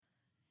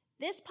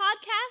This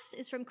podcast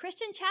is from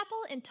Christian Chapel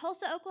in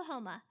Tulsa,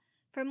 Oklahoma.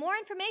 For more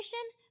information,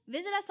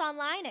 visit us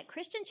online at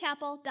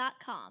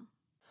christianchapel.com.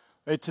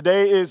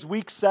 Today is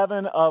week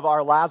 7 of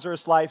our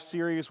Lazarus Life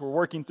series. We're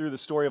working through the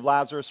story of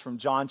Lazarus from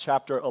John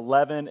chapter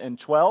 11 and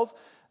 12.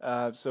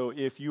 So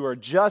if you are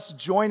just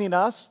joining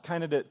us,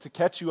 kind of to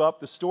catch you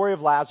up, the story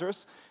of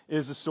Lazarus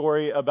is a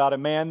story about a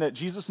man that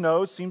Jesus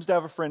knows, seems to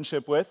have a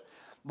friendship with.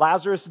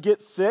 Lazarus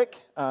gets sick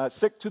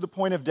to the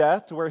point of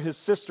death, to where his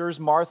sisters,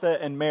 Martha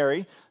and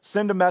Mary,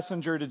 send a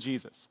messenger to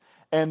Jesus.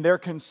 And their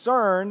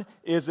concern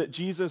is that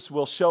Jesus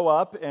will show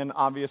up and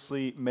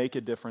obviously make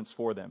a difference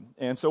for them.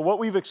 And so what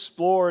we've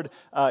explored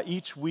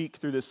each week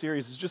through this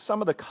series is just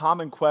some of the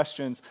common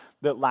questions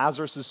that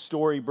Lazarus'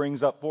 story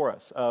brings up for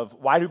us. Of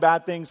why do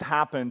bad things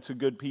happen to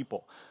good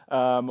people?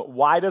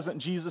 Why doesn't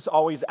Jesus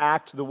always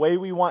act the way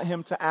we want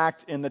him to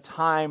act in the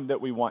time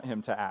that we want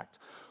him to act?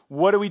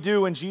 What do we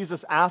do when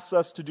Jesus asks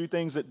us to do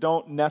things that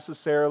don't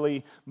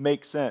necessarily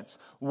make sense?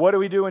 What do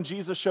we do when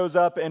Jesus shows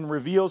up and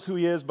reveals who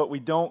he is, but we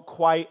don't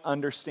quite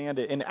understand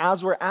it? And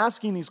as we're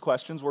asking these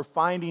questions, we're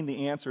finding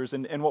the answers.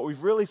 And what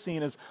we've really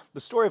seen is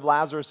the story of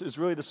Lazarus is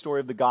really the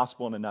story of the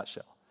gospel in a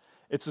nutshell.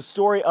 It's a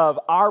story of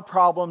our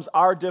problems,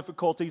 our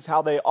difficulties,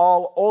 how they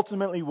all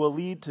ultimately will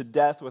lead to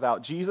death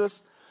without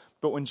Jesus.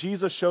 But when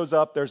Jesus shows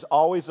up, there's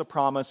always a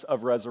promise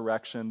of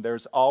resurrection.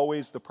 There's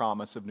always the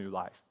promise of new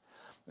life.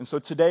 And so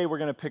today we're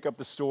going to pick up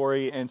the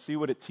story and see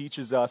what it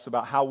teaches us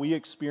about how we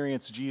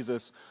experience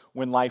Jesus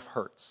when life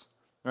hurts.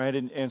 Right?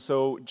 And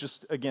so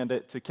just again,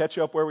 to catch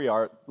you up where we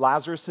are,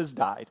 Lazarus has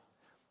died.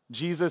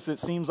 Jesus, it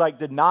seems like,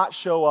 did not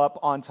show up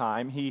on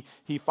time. He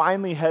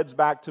finally heads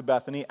back to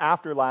Bethany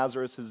after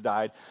Lazarus has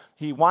died.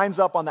 He winds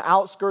up on the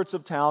outskirts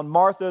of town.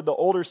 Martha, the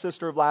older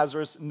sister of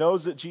Lazarus,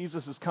 knows that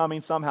Jesus is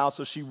coming somehow,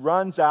 so she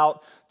runs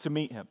out to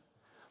meet him.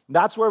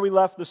 That's where we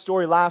left the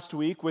story last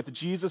week with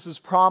Jesus'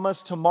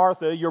 promise to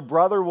Martha, your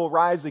brother will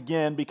rise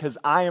again because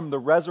I am the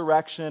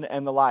resurrection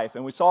and the life.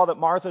 And we saw that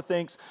Martha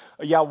thinks,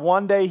 yeah,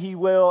 one day he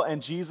will, and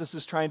Jesus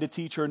is trying to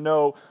teach her,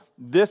 no,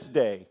 this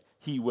day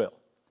he will.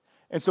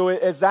 And so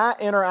as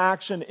that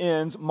interaction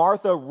ends,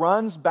 Martha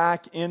runs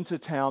back into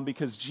town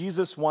because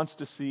Jesus wants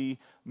to see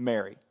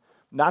Mary.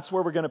 And that's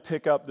where we're going to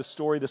pick up the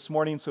story this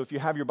morning. So if you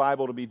have your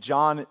Bible, it'll be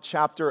John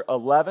chapter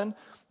 11.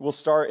 We'll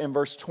start in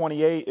verse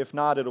 28. If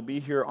not, it'll be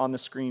here on the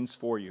screens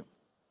for you.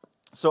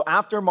 So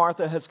after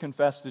Martha has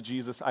confessed to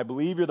Jesus, I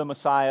believe you're the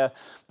Messiah,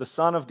 the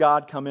Son of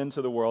God, come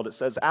into the world. It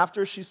says,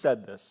 after she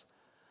said this,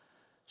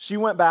 she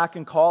went back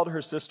and called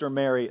her sister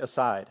Mary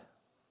aside.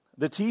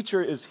 The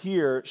teacher is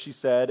here, she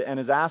said, and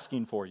is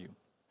asking for you.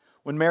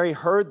 When Mary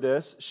heard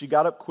this, she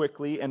got up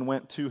quickly and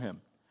went to him.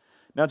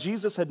 Now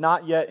Jesus had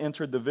not yet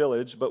entered the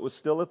village, but was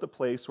still at the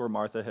place where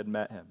Martha had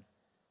met him.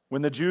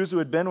 When the Jews who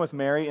had been with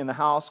Mary in the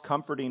house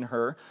comforting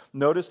her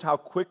noticed how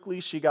quickly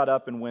she got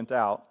up and went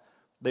out,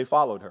 they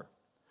followed her,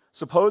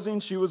 supposing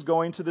she was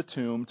going to the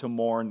tomb to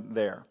mourn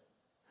there.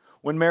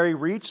 When Mary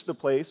reached the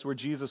place where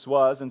Jesus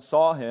was and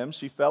saw him,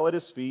 she fell at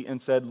his feet and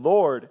said,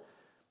 Lord,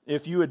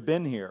 if you had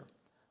been here,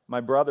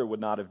 my brother would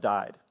not have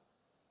died.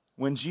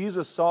 When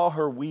Jesus saw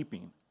her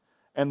weeping,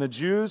 and the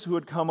Jews who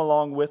had come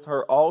along with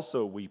her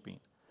also weeping,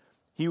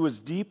 he was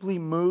deeply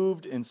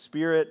moved in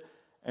spirit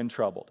and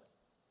troubled.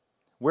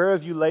 Where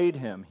have you laid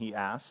him? He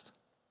asked.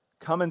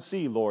 Come and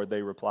see, Lord,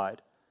 they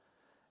replied.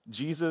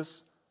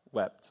 Jesus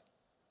wept.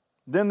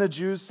 Then the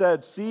Jews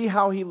said, see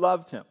how he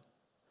loved him.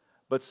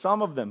 But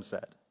some of them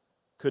said,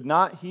 could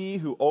not he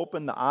who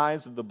opened the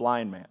eyes of the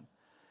blind man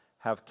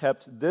have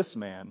kept this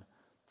man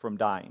from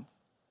dying?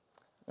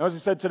 Now, as I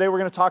said, today we're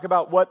going to talk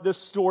about what this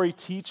story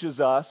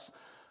teaches us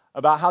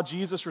about how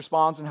Jesus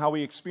responds and how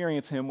we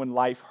experience him when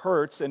life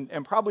hurts. And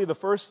probably the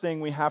first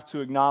thing we have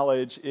to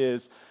acknowledge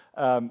is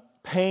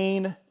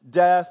pain,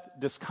 death,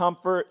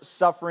 discomfort,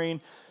 suffering.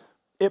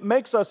 It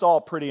makes us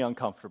all pretty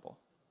uncomfortable,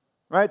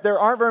 right? There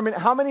aren't very many.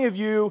 How many of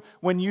you,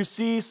 when you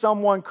see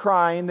someone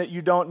crying that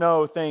you don't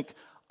know, think,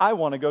 I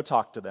want to go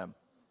talk to them?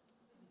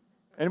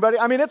 Anybody?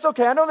 I mean, it's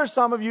okay. I know there's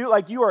some of you,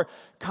 like you are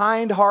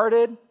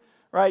kind-hearted,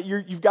 right?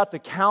 You've got the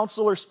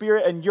counselor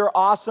spirit and you're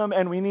awesome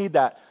and we need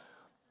that.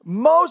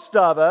 Most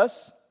of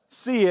us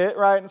see it,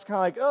 right? And it's kind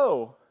of like,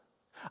 oh,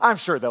 I'm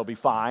sure they'll be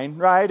fine,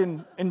 right?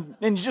 And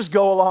you just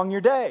go along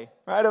your day,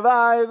 right?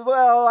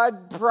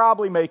 I'd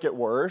probably make it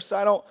worse.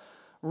 I don't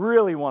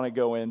really want to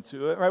go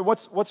into it, right?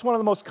 What's one of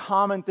the most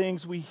common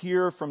things we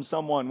hear from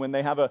someone when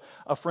they have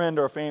a friend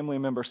or a family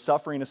member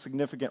suffering a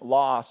significant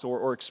loss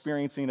or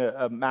experiencing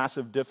a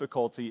massive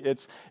difficulty?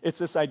 It's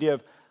this idea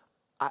of,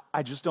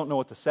 I just don't know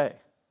what to say.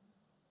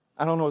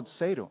 I don't know what to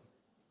say to them.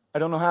 I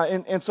don't know how.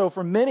 And so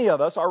for many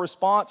of us, our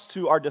response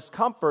to our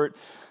discomfort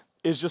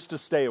is just to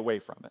stay away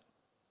from it.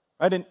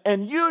 Right?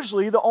 And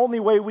usually the only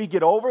way we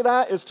get over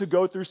that is to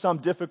go through some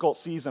difficult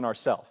season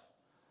ourselves.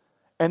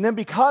 And then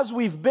because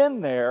we've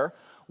been there,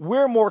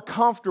 we're more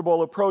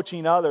comfortable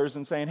approaching others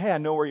and saying, hey, I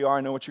know where you are,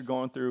 I know what you're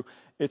going through,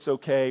 it's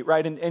okay,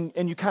 right?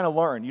 And you kind of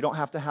learn. You don't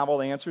have to have all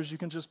the answers, you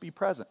can just be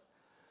present.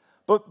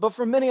 But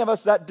for many of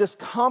us, that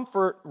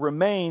discomfort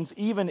remains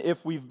even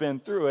if we've been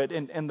through it.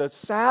 And the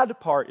sad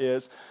part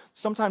is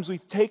sometimes we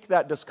take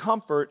that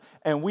discomfort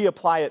and we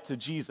apply it to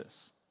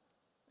Jesus.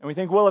 And we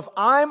think, well, if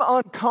I'm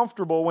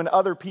uncomfortable when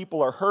other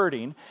people are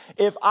hurting,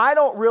 if I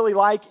don't really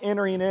like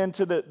entering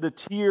into the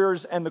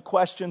tears and the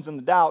questions and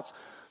the doubts,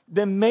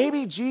 then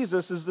maybe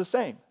Jesus is the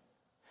same.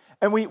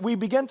 And we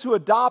begin to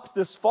adopt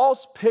this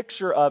false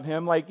picture of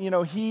him, like,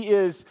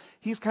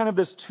 he's kind of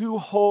this too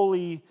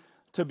holy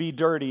to be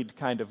dirtied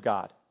kind of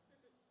God.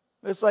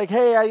 It's like,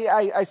 hey,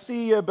 I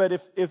see you, but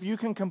if you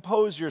can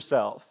compose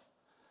yourself,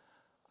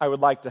 I would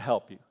like to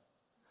help you.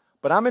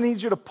 But I'm going to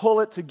need you to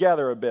pull it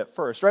together a bit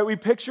first, right? We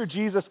picture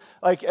Jesus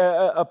like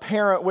a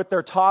parent with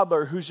their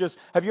toddler who's just,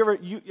 have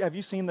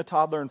you seen the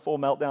toddler in full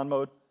meltdown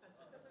mode?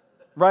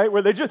 Right?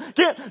 Where they just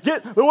can't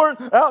get the word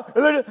out.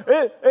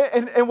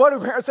 And what do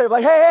parents say?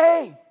 Like,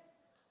 hey,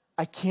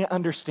 I can't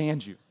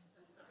understand you.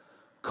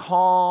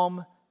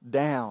 Calm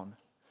down.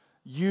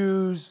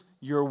 Use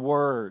your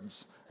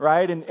words,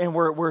 right? And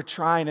we're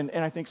trying,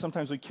 and I think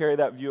sometimes we carry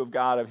that view of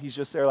God of he's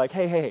just there like,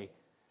 hey,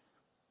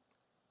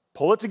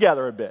 pull it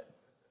together a bit.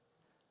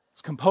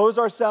 Let's compose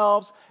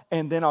ourselves,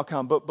 and then I'll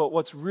come. But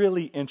what's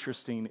really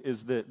interesting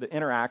is the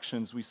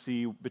interactions we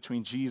see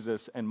between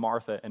Jesus and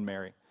Martha and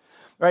Mary,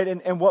 right?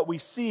 And what we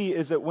see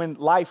is that when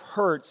life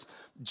hurts,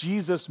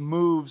 Jesus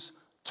moves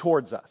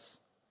towards us.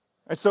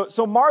 Right?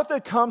 So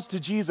Martha comes to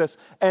Jesus,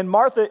 and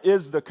Martha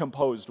is the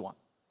composed one.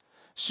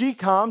 She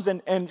comes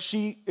and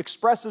she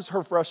expresses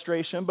her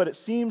frustration, but it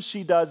seems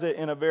she does it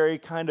in a very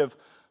kind of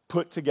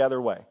put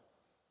together way.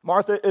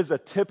 Martha is a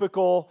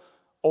typical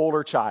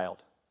older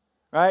child,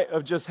 right?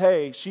 Of just,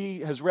 hey,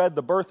 she has read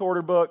the birth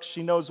order book.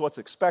 She knows what's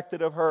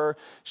expected of her.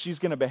 She's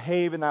going to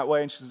behave in that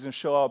way, and she's going to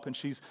show up, and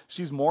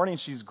she's mourning,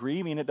 she's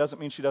grieving. It doesn't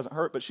mean she doesn't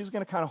hurt, but she's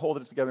going to kind of hold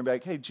it together and be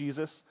like, hey,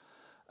 Jesus,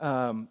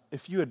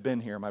 if you had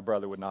been here, my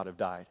brother would not have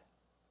died.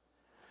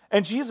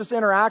 And Jesus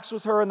interacts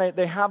with her, and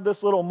they have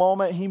this little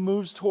moment. He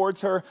moves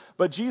towards her,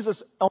 but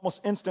Jesus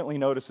almost instantly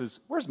notices,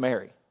 where's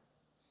Mary?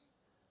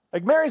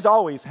 Like, Mary's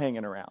always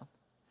hanging around.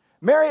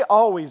 Mary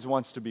always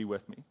wants to be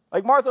with me.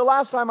 Like, Martha,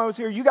 last time I was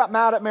here, you got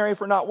mad at Mary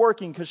for not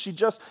working because she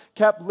just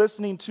kept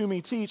listening to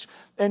me teach,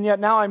 and yet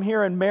now I'm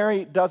here and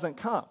Mary doesn't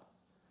come.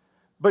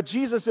 But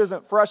Jesus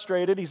isn't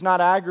frustrated. He's not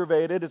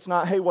aggravated. It's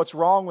not, hey, what's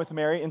wrong with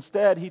Mary?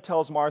 Instead, he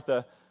tells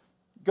Martha,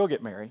 go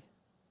get Mary.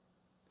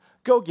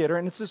 Go get her.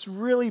 And it's this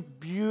really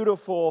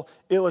beautiful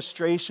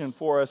illustration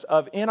for us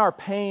of in our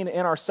pain,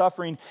 in our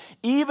suffering,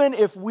 even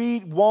if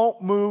we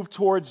won't move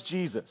towards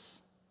Jesus,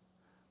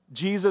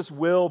 Jesus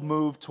will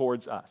move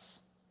towards us.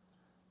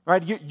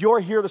 Right?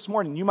 You're here this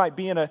morning. You might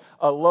be in a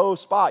low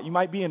spot. You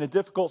might be in a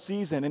difficult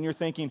season, and you're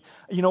thinking,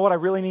 you know what I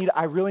really need?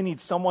 I really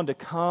need someone to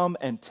come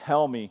and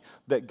tell me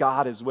that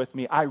God is with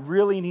me. I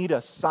really need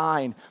a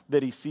sign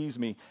that he sees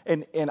me.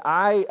 And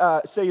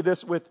I say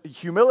this with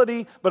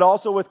humility, but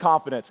also with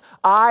confidence.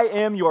 I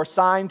am your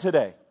sign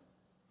today.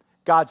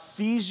 God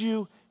sees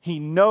you. He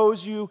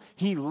knows you.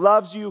 He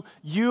loves you.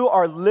 You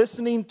are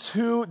listening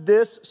to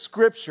this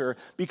scripture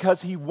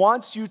because he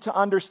wants you to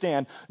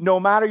understand, no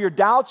matter your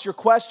doubts, your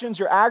questions,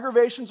 your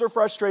aggravations or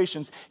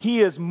frustrations,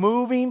 he is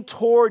moving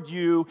toward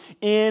you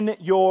in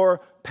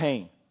your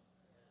pain.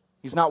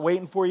 He's not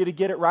waiting for you to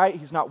get it right.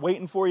 He's not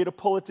waiting for you to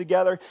pull it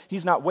together.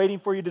 He's not waiting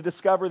for you to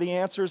discover the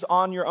answers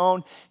on your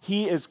own.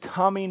 He is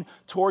coming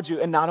towards you.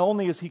 And not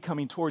only is he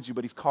coming towards you,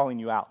 but he's calling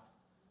you out.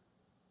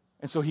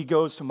 And so he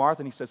goes to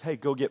Martha and he says, hey,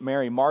 go get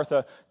Mary.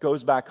 Martha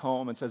goes back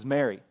home and says,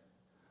 Mary,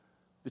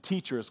 the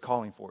teacher is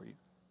calling for you.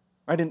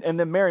 Right? And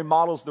then Mary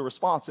models the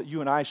response that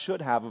you and I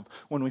should have of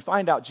when we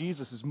find out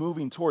Jesus is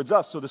moving towards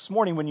us. So this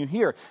morning when you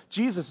hear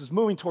Jesus is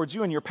moving towards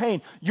you in your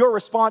pain, your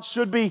response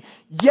should be,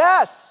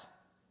 yes,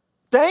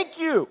 thank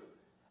you.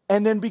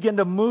 And then begin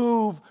to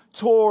move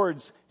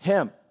towards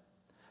him.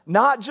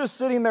 Not just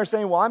sitting there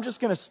saying, well, I'm just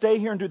going to stay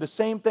here and do the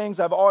same things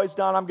I've always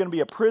done. I'm going to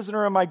be a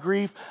prisoner in my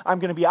grief. I'm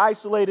going to be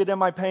isolated in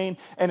my pain.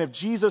 And if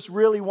Jesus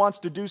really wants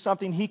to do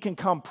something, he can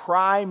come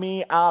pry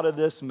me out of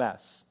this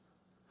mess.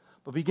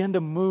 But begin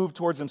to move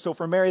towards him. So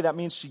for Mary, that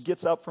means she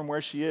gets up from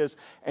where she is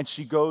and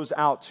she goes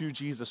out to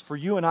Jesus. For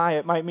you and I,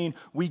 it might mean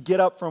we get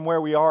up from where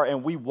we are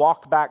and we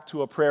walk back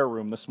to a prayer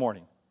room this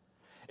morning.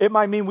 It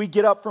might mean we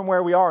get up from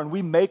where we are and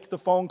we make the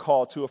phone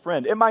call to a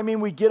friend. It might mean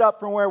we get up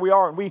from where we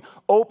are and we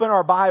open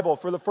our Bible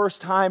for the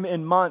first time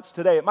in months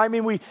today. It might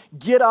mean we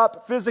get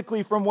up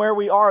physically from where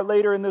we are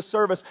later in this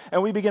service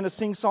and we begin to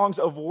sing songs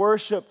of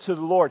worship to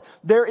the Lord.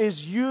 There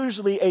is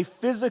usually a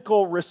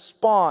physical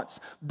response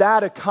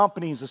that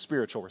accompanies a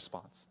spiritual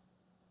response.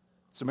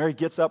 So Mary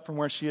gets up from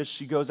where she is.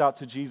 She goes out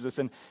to Jesus.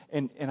 And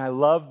I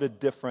love the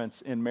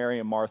difference in Mary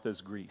and Martha's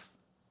grief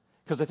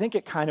because I think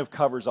it kind of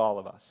covers all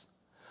of us.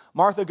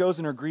 Martha goes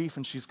in her grief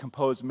and she's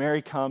composed.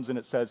 Mary comes and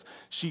it says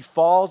she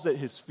falls at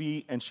his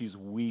feet and she's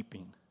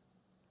weeping.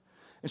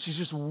 And she's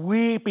just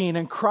weeping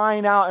and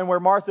crying out. And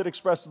where Martha had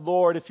expressed,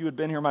 Lord, if you had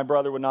been here, my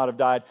brother would not have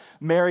died.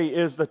 Mary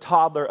is the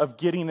toddler of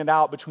getting it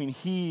out between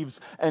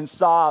heaves and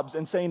sobs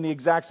and saying the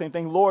exact same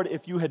thing. Lord,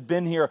 if you had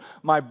been here,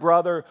 my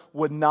brother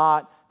would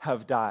not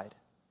have died.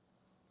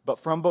 But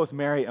from both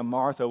Mary and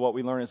Martha, what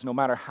we learn is no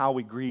matter how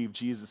we grieve,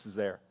 Jesus is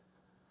there.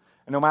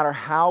 And no matter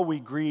how we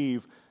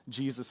grieve,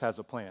 Jesus has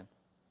a plan.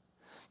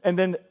 And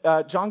then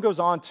John goes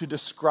on to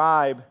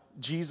describe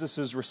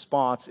Jesus'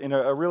 response in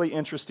a really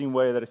interesting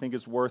way that I think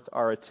is worth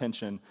our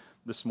attention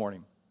this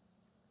morning.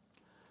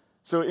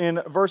 So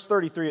in verse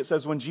 33, it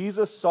says, "When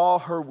Jesus saw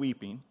her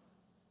weeping,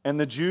 and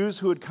the Jews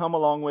who had come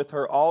along with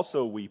her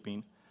also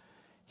weeping,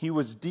 he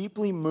was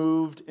deeply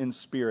moved in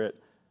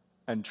spirit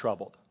and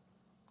troubled."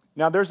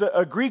 Now, there's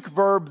a Greek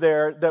verb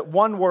there, that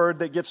one word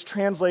that gets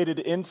translated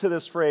into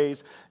this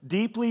phrase,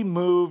 deeply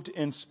moved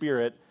in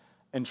spirit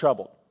and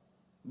troubled.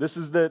 This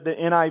is the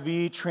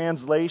NIV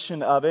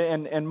translation of it,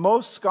 and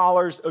most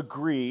scholars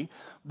agree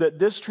that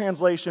this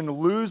translation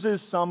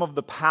loses some of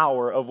the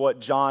power of what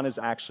John is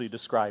actually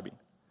describing.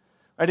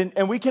 Right?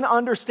 And we can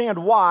understand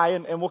why,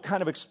 and we'll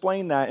kind of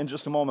explain that in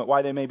just a moment,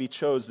 why they maybe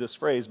chose this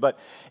phrase. But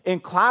in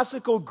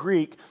classical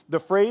Greek, the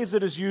phrase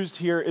that is used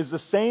here is the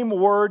same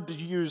word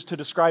used to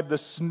describe the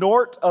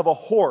snort of a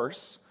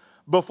horse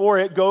before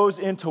it goes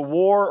into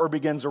war or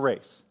begins a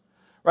race.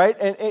 Right?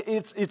 And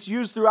it's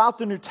used throughout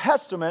the New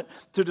Testament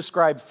to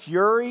describe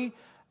fury,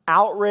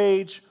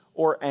 outrage,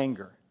 or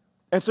anger.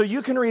 And so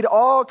you can read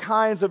all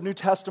kinds of New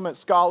Testament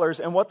scholars,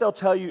 and what they'll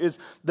tell you is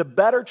the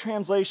better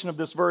translation of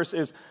this verse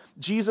is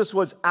Jesus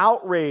was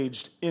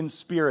outraged in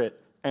spirit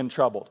and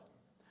troubled.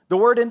 The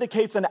word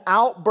indicates an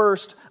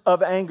outburst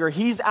of anger.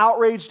 He's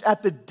outraged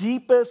at the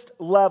deepest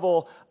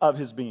level of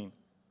his being.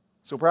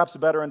 So perhaps a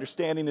better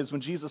understanding is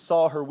when Jesus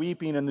saw her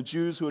weeping and the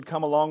Jews who had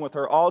come along with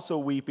her also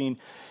weeping,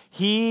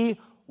 he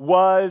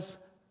was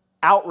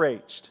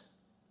outraged.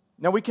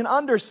 Now we can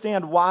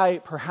understand why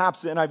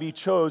perhaps the NIV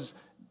chose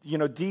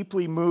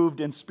deeply moved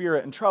in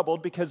spirit and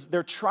troubled, because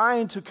they're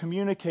trying to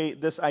communicate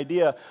this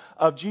idea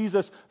of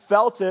Jesus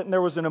felt it and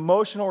there was an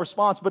emotional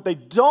response, but they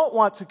don't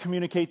want to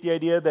communicate the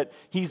idea that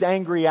he's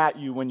angry at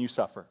you when you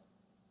suffer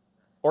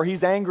or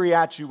he's angry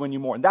at you when you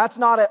mourn. That's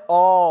not at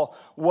all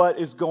what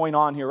is going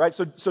on here, right?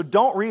 So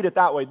don't read it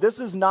that way.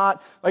 This is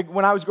not, like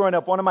when I was growing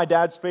up, one of my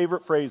dad's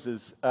favorite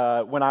phrases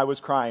when I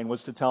was crying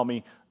was to tell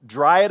me,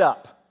 dry it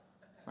up,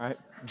 right?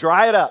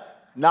 Dry it up.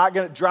 Not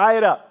going to dry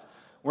it up.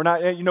 We're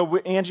not,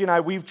 Angie and I,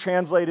 we've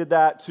translated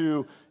that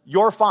to,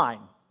 you're fine,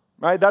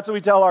 right? That's what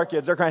we tell our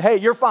kids. They're crying, hey,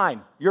 you're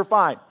fine,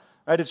 right?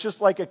 It's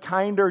just like a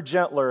kinder,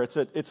 gentler, it's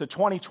a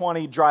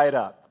 2020 dry it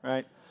up,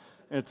 right?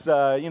 It's,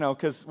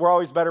 because we're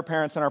always better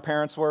parents than our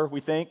parents were, we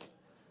think,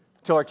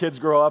 until our kids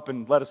grow up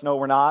and let us know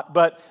we're not.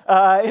 But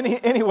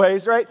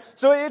anyways, right?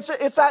 So it's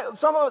that,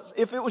 some of us,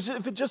 if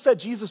it just said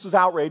Jesus was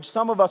outraged,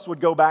 some of us would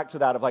go back to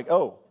that of like,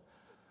 oh,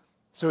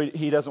 so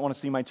he doesn't want to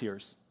see my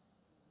tears.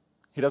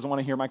 He doesn't want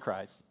to hear my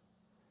cries.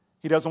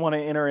 He doesn't want to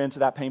enter into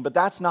that pain, but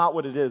that's not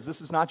what it is. This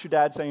is not your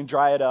dad saying,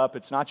 dry it up.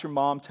 It's not your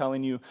mom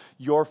telling you,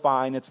 you're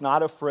fine. It's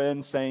not a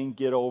friend saying,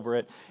 get over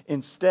it.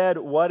 Instead,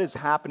 what is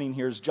happening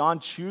here is John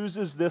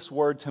chooses this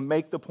word to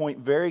make the point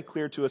very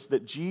clear to us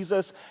that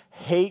Jesus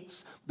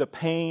hates the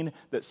pain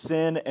that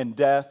sin and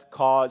death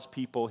cause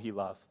people he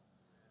loves.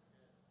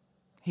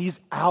 He's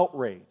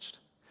outraged.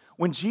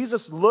 When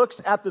Jesus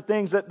looks at the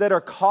things that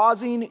are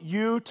causing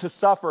you to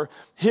suffer,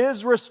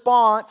 his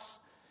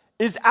response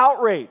is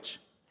outrage.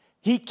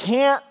 He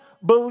can't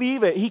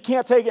believe it. He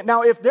can't take it.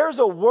 Now, if there's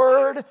a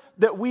word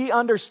that we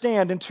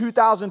understand in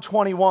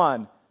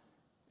 2021,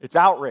 it's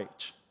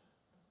outrage.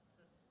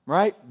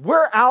 Right?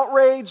 We're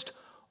outraged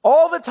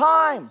all the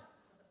time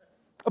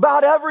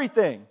about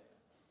everything.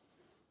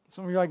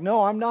 Some of you are like,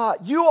 no, I'm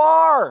not. You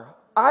are.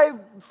 I'm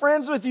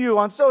friends with you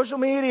on social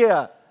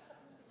media.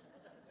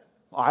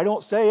 I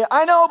don't say it.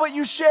 I know, but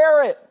you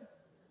share it.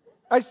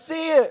 I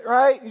see it,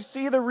 right? You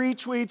see the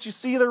retweets, you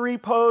see the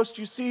repost,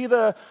 you see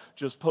the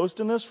just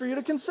posting this for you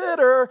to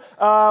consider,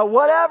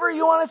 whatever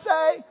you want to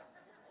say.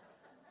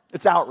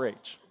 It's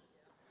outrage.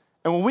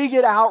 And when we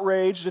get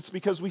outraged, it's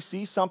because we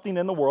see something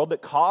in the world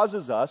that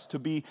causes us to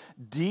be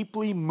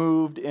deeply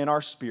moved in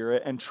our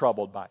spirit and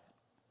troubled by it.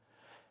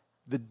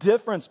 The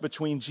difference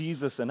between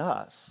Jesus and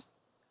us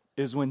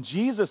is when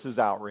Jesus is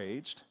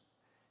outraged,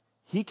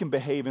 he can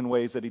behave in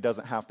ways that he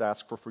doesn't have to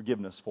ask for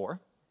forgiveness for,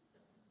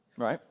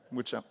 right?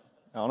 Which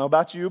I don't know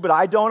about you, but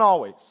I don't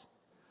always.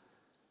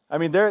 I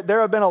mean, there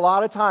have been a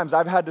lot of times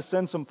I've had to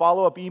send some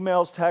follow-up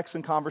emails, texts,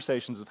 and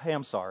conversations of, hey,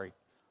 I'm sorry.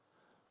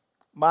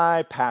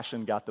 My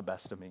passion got the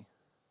best of me.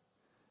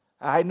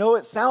 I know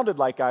it sounded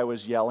like I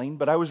was yelling,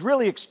 but I was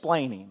really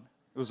explaining.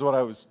 It was what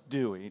I was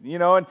doing,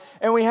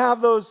 and we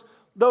have those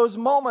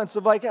moments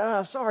of like,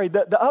 sorry.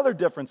 The other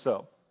difference,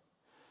 though,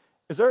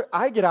 is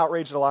I get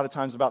outraged a lot of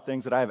times about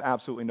things that I have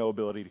absolutely no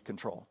ability to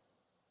control.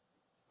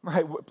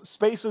 Right?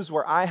 Spaces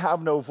where I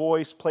have no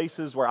voice,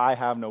 places where I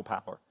have no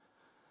power.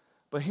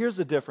 But here's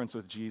the difference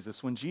with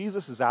Jesus. When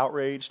Jesus is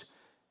outraged,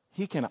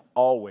 he can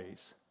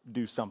always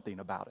do something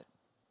about it.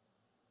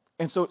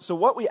 And so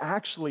what we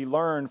actually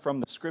learn from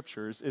the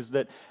scriptures is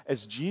that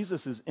as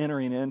Jesus is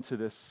entering into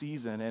this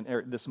season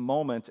and this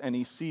moment, and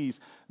he sees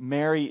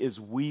Mary is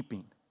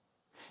weeping,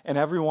 and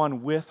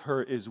everyone with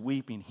her is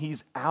weeping,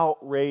 he's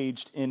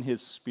outraged in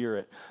his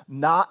spirit,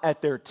 not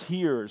at their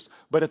tears,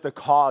 but at the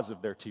cause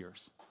of their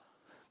tears.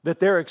 that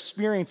they're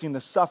experiencing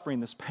this suffering,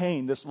 this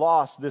pain, this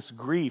loss, this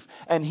grief.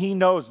 And he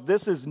knows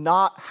this is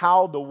not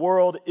how the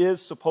world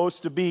is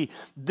supposed to be.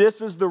 This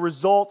is the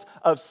result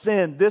of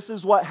sin. This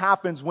is what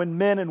happens when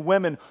men and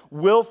women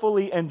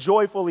willfully and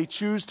joyfully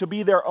choose to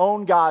be their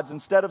own gods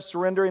instead of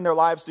surrendering their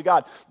lives to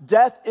God.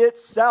 Death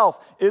itself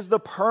is the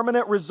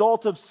permanent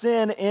result of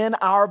sin in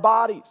our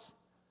bodies.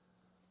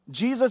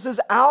 Jesus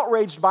is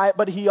outraged by it,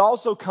 but he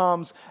also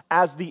comes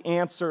as the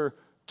answer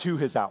to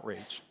his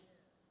outrage.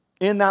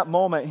 In that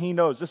moment, he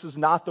knows this is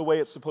not the way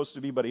it's supposed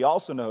to be, but he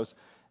also knows,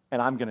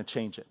 and I'm going to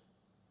change it.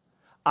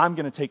 I'm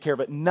going to take care of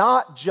it.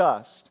 Not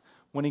just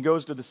when he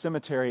goes to the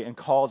cemetery and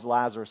calls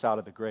Lazarus out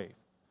of the grave,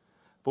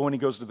 but when he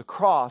goes to the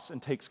cross and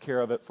takes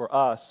care of it for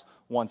us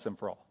once and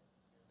for all.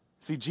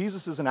 See,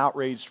 Jesus isn't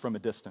outraged from a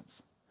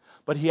distance,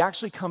 but he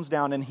actually comes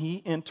down and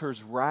he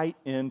enters right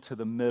into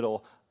the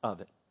middle of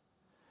it.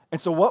 And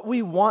so what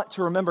we want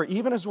to remember,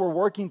 even as we're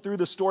working through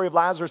the story of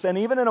Lazarus, and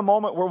even in a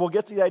moment where we'll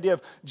get to the idea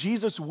of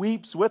Jesus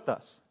weeps with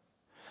us,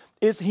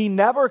 is he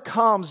never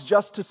comes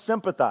just to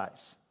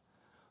sympathize,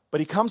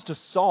 but he comes to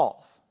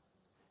solve.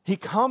 He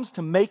comes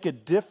to make a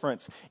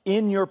difference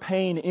in your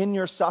pain, in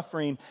your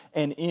suffering,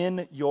 and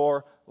in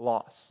your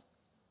loss.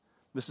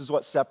 This is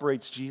what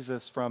separates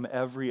Jesus from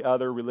every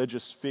other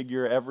religious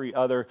figure, every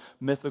other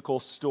mythical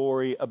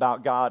story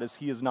about God, is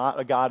he is not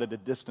a God at a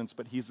distance,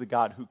 but he's the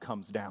God who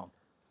comes down.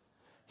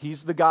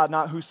 He's the God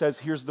not who says,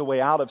 here's the way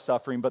out of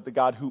suffering, but the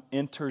God who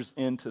enters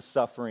into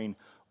suffering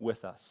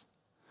with us.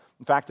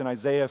 In fact, in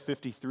Isaiah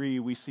 53,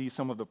 we see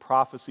some of the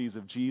prophecies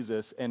of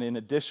Jesus, and in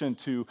addition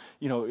to,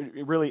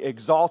 really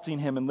exalting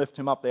him and lift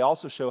him up, they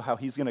also show how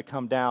he's going to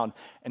come down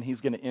and he's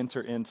going to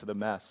enter into the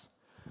mess.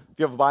 If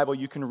you have a Bible,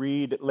 you can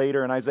read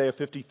later in Isaiah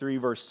 53,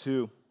 verse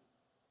 2.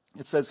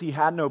 It says, he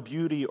had no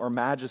beauty or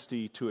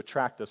majesty to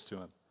attract us to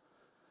him.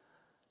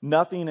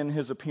 Nothing in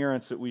his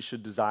appearance that we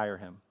should desire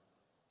him.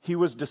 He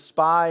was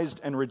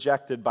despised and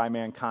rejected by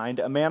mankind,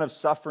 a man of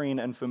suffering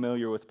and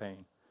familiar with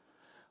pain,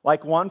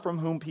 like one from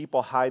whom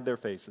people hide their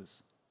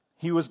faces.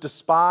 He was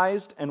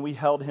despised, and we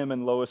held him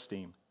in low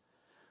esteem.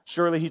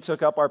 Surely he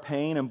took up our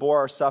pain and bore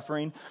our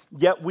suffering,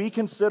 yet we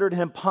considered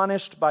him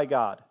punished by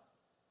God,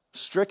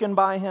 stricken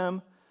by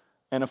him,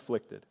 and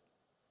afflicted.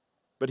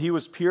 But he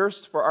was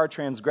pierced for our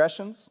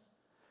transgressions,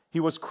 he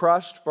was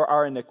crushed for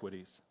our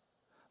iniquities.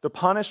 The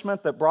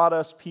punishment that brought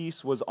us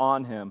peace was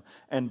on him,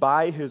 and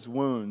by his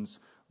wounds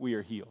we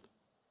are healed.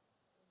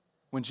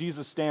 When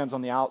Jesus stands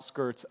on the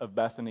outskirts of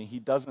Bethany, he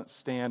doesn't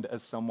stand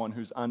as someone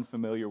who's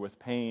unfamiliar with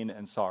pain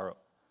and sorrow.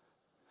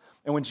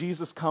 And when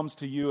Jesus comes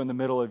to you in the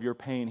middle of your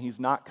pain, he's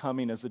not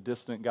coming as a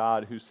distant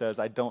God who says,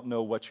 I don't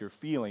know what you're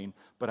feeling,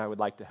 but I would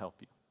like to help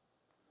you.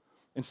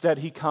 Instead,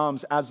 he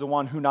comes as the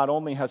one who not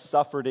only has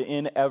suffered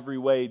in every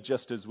way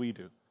just as we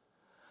do,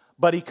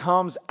 but he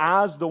comes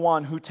as the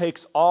one who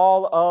takes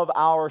all of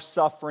our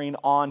suffering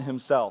on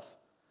himself,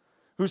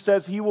 who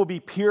says he will be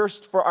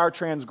pierced for our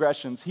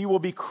transgressions, he will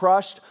be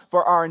crushed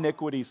for our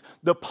iniquities.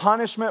 The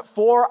punishment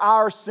for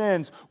our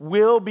sins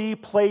will be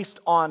placed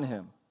on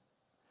him,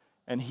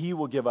 and he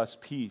will give us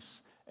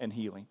peace and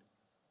healing.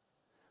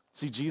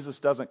 See, Jesus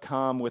doesn't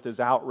come with his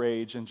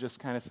outrage and just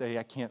kind of say,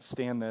 I can't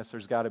stand this,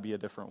 there's got to be a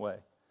different way.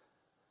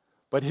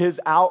 But his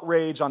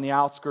outrage on the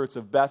outskirts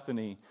of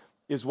Bethany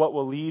is what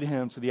will lead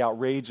him to the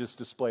outrageous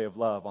display of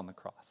love on the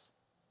cross.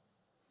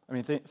 I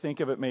mean,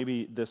 think of it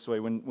maybe this way.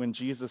 When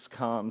Jesus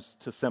comes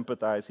to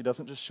sympathize, he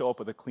doesn't just show up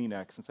with a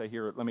Kleenex and say,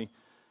 here, let me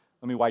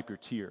wipe your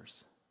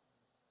tears.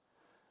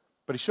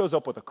 But he shows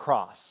up with a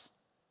cross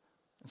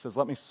and says,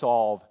 let me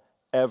solve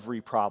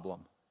every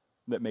problem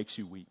that makes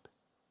you weep.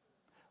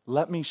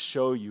 Let me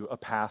show you a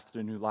path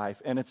to new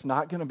life. And it's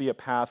not going to be a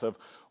path of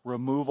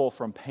removal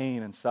from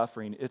pain and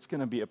suffering. It's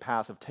going to be a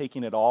path of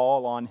taking it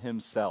all on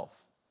himself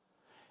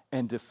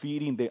and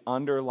defeating the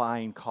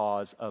underlying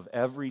cause of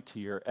every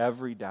tear,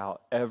 every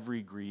doubt,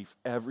 every grief,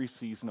 every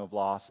season of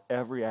loss,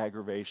 every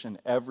aggravation,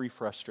 every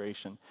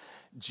frustration.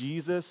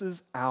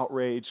 Jesus'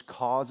 outrage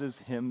causes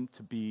him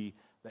to be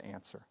the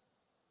answer.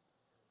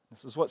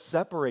 This is what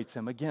separates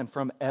him, again,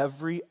 from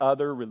every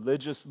other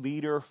religious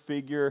leader,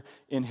 figure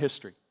in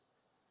history.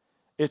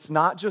 It's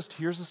not just,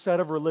 here's a set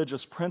of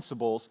religious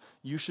principles,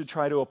 you should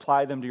try to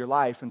apply them to your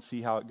life and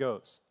see how it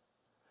goes.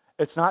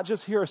 It's not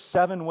just, here are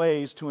 7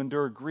 ways to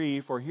endure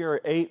grief, or here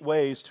are 8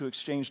 ways to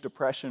exchange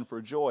depression for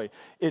joy.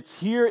 It's,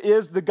 here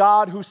is the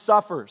God who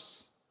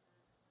suffers,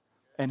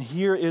 and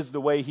here is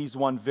the way he's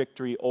won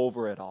victory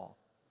over it all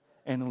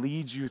and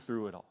leads you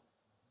through it all.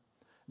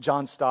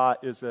 John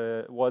Stott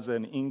was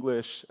an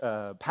English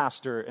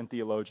pastor and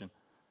theologian.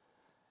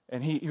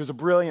 And he was a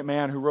brilliant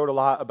man who wrote a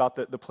lot about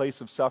the place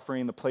of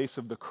suffering, the place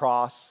of the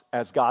cross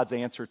as God's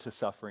answer to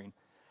suffering,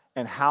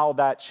 and how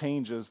that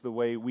changes the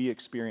way we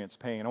experience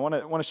pain. I want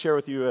to share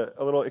with you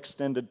a little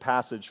extended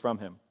passage from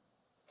him.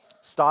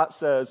 Stott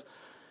says,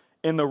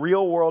 in the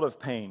real world of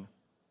pain,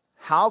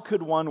 how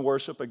could one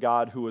worship a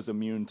God who was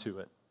immune to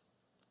it?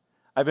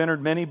 I've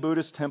entered many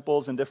Buddhist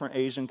temples in different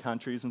Asian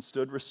countries and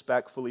stood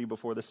respectfully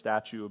before the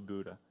statue of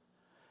Buddha.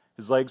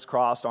 His legs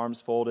crossed,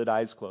 arms folded,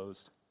 eyes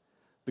closed.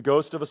 The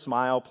ghost of a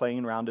smile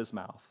playing round his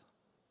mouth.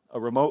 a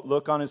remote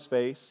look on his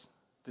face,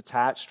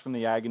 detached from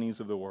the agonies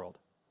of the world.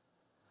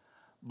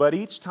 But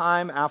each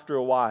time after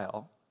a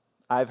while,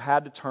 I've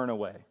had to turn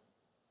away.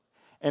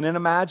 And in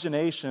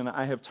imagination,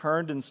 I have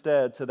turned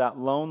instead to that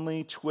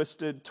lonely,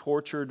 twisted,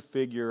 tortured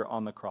figure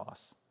on the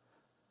cross.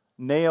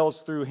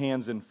 Nails through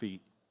hands and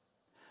feet,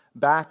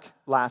 back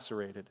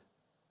lacerated,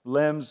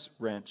 limbs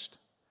wrenched,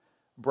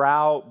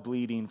 brow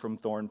bleeding from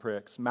thorn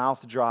pricks,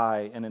 mouth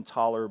dry and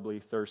intolerably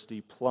thirsty,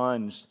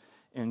 plunged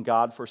in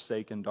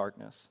God-forsaken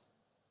darkness.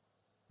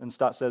 And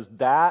Stott says,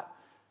 that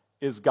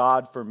is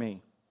God for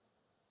me.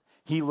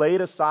 He laid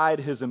aside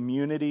his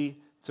immunity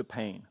to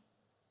pain.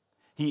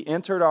 He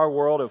entered our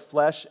world of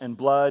flesh and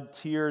blood,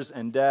 tears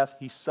and death.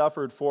 He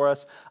suffered for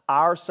us.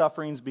 Our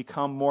sufferings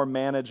become more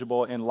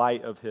manageable in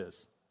light of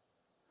his.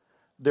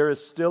 There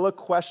is still a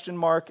question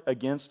mark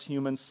against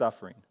human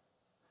suffering,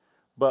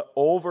 but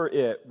over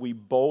it we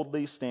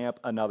boldly stamp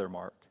another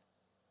mark,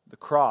 the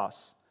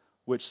cross,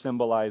 which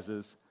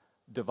symbolizes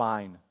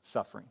divine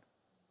suffering.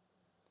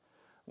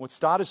 What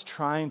Stott is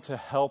trying to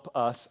help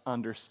us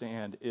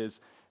understand is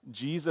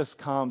Jesus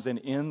comes, and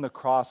in the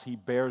cross, he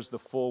bears the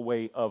full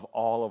weight of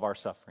all of our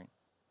suffering.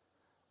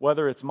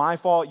 Whether it's my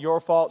fault,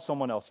 your fault,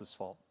 someone else's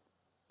fault.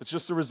 It's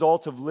just a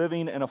result of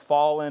living in a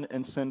fallen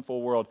and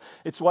sinful world.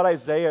 It's what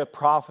Isaiah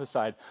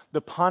prophesied.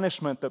 The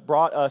punishment that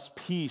brought us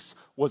peace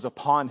was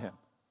upon him.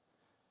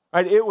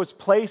 Right? It was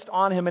placed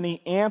on him, and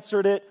he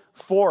answered it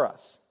for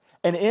us.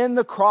 And in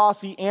the cross,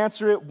 he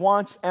answered it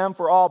once and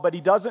for all. But he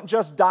doesn't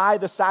just die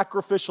the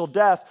sacrificial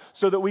death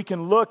so that we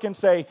can look and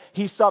say,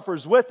 he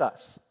suffers with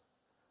us.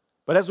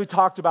 But as we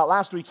talked about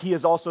last week, he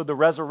is also the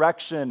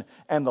resurrection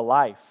and the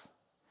life.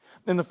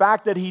 And the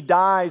fact that he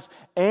dies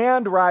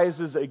and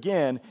rises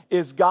again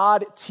is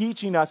God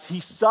teaching us he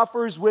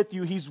suffers with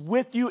you. He's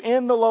with you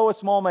in the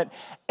lowest moment,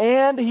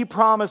 and he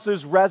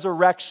promises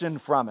resurrection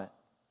from it.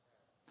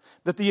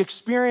 That the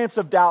experience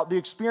of doubt, the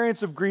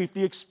experience of grief,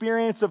 the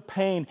experience of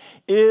pain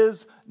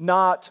is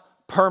not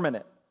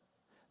permanent.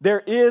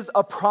 There is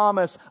a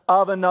promise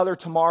of another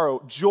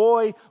tomorrow.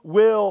 Joy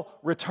will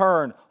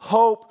return.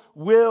 Hope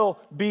will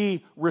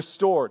be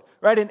restored.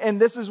 Right? And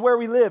this is where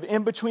we live,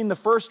 in between the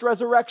first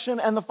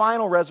resurrection and the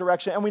final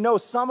resurrection. And we know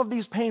some of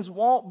these pains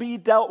won't be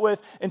dealt with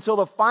until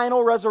the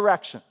final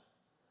resurrection.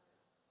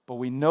 But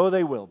we know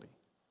they will be.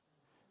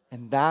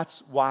 And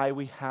that's why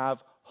we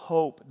have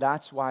hope.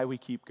 That's why we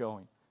keep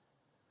going.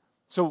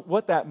 So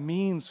what that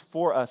means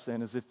for us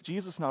then is if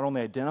Jesus not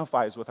only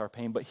identifies with our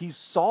pain, but he's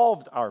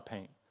solved our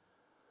pain,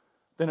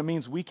 then it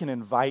means we can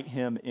invite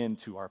him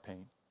into our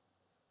pain.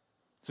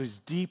 So he's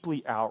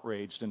deeply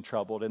outraged and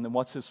troubled. And then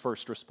what's his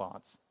first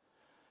response?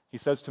 He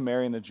says to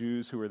Mary and the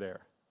Jews who were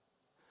there,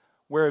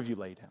 "Where have you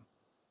laid him?"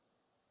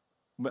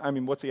 I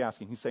mean, what's he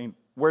asking? He's saying,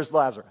 "Where's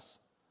Lazarus?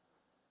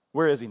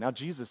 Where is he?" Now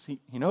Jesus, he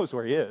knows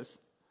where he is.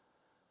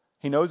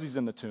 He knows he's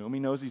in the tomb. He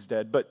knows he's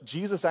dead. But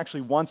Jesus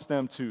actually wants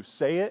them to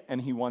say it,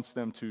 and he wants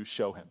them to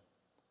show him.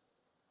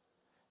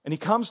 And he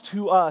comes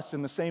to us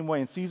in the same way.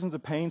 In seasons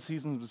of pain,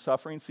 seasons of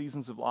suffering,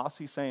 seasons of loss,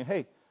 he's saying,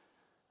 hey,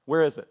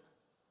 where is it?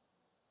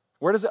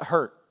 Where does it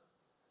hurt?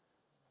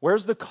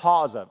 Where's the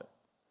cause of it?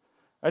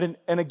 Right?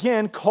 And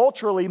again,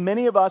 culturally,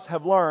 many of us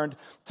have learned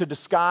to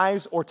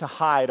disguise or to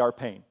hide our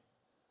pain.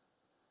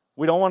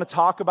 We don't want to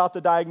talk about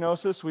the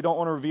diagnosis. We don't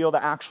want to reveal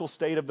the actual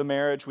state of the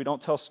marriage. We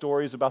don't tell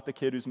stories about the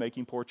kid who's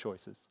making poor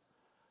choices.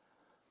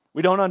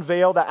 We don't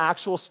unveil the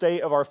actual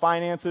state of our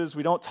finances.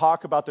 We don't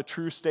talk about the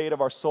true state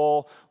of our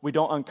soul. We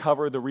don't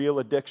uncover the real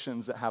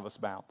addictions that have us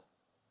bound.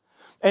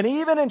 And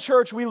even in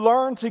church, we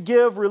learn to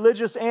give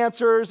religious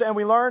answers, and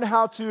we learn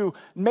how to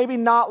maybe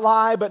not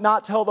lie, but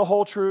not tell the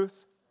whole truth.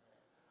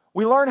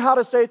 We learn how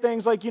to say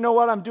things like, you know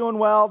what, I'm doing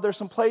well. There's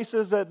some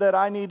places that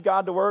I need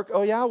God to work.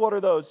 Oh yeah, what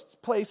are those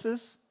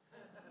places?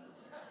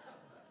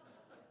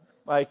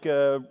 Like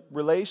a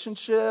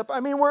relationship. I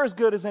mean, we're as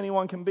good as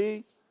anyone can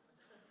be.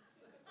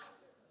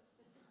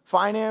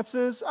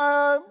 Finances.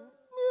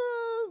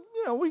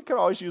 We could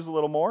always use a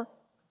little more.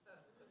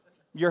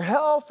 Your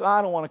health.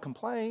 I don't want to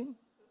complain.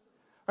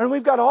 And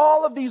we've got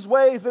all of these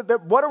ways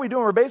that what are we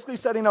doing? We're basically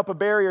setting up a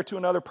barrier to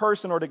another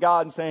person or to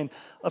God and saying,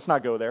 let's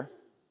not go there.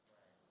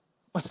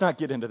 Let's not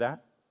get into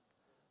that.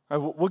 All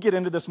right, we'll get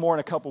into this more in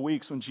a couple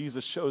weeks when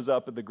Jesus shows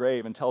up at the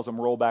grave and tells them,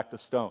 roll back the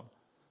stone.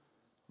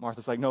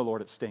 Martha's like, no,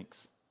 Lord, it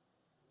stinks.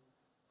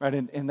 Right,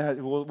 and that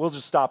we'll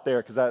just stop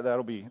there because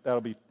that'll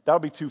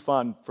be too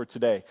fun for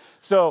today.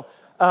 So,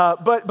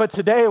 but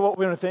today what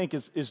we're going to think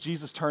is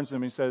Jesus turns to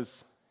him and he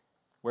says,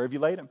 "Where have you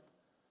laid him?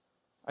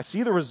 I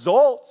see the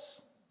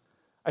results.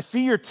 I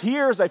see your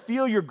tears. I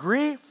feel your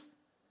grief.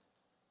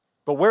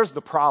 But where's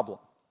the problem?"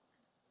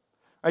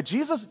 Right,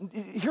 Jesus.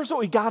 Here's what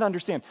we got to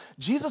understand: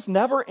 Jesus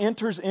never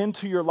enters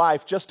into your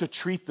life just to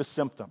treat the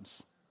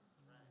symptoms.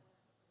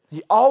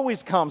 He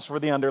always comes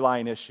for the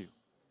underlying issue.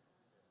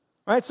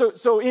 Right?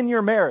 So in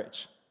your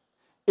marriage,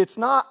 it's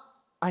not,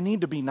 I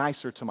need to be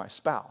nicer to my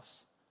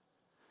spouse.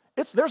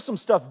 There's some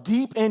stuff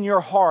deep in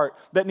your heart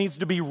that needs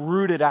to be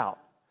rooted out.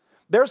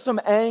 There's some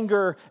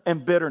anger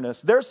and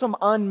bitterness. There's some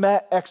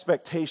unmet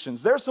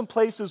expectations. There's some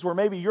places where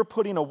maybe you're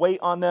putting a weight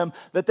on them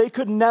that they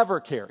could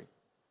never carry.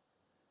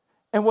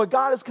 And what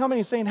God is coming,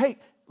 He's saying, hey,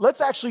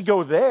 let's actually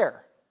go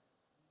there.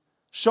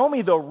 Show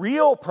me the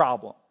real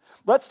problem.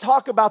 Let's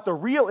talk about the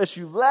real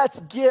issue. Let's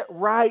get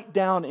right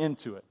down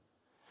into it.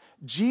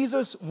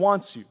 Jesus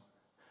wants you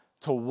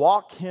to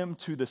walk Him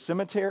to the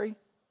cemetery,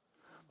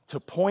 to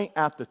point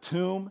at the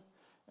tomb,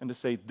 and to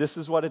say, this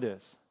is what it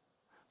is.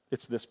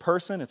 It's this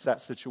person, it's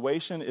that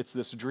situation, it's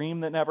this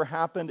dream that never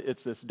happened,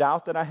 it's this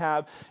doubt that I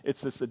have,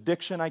 it's this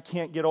addiction I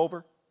can't get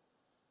over.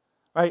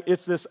 Right?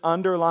 It's this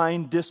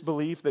underlying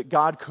disbelief that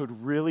God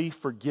could really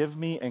forgive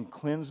me and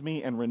cleanse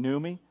me and renew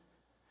me.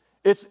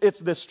 It's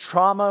this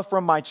trauma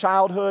from my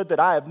childhood that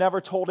I have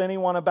never told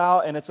anyone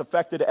about, and it's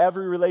affected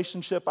every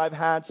relationship I've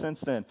had since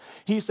then.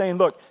 He's saying,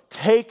 look,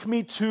 take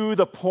me to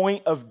the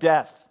point of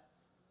death.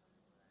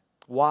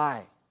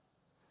 Why?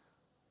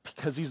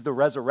 Because He's the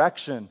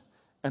resurrection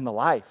and the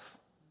life.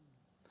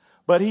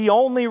 But He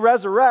only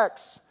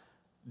resurrects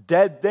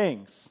dead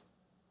things.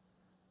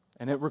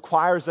 And it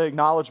requires an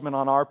acknowledgement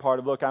on our part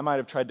of, look, I might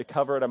have tried to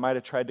cover it, I might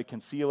have tried to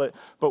conceal it,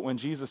 but when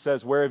Jesus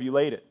says, where have you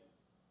laid it?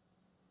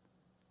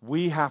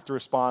 We have to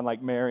respond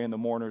like Mary and the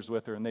mourners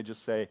with her, and they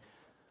just say,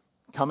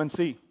 come and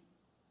see.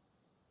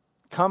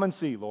 Come and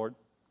see, Lord.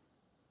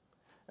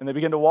 And they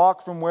begin to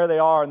walk from where they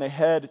are, and they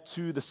head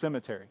to the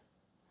cemetery.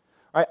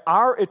 Right?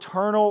 Our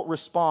eternal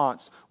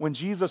response when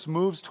Jesus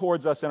moves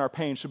towards us in our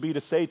pain should be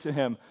to say to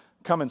Him,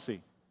 come and see.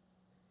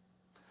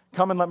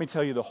 Come and let me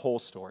tell you the whole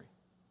story.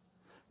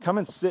 Come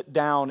and sit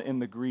down in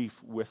the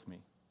grief with me.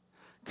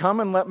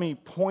 Come and let me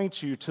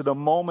point you to the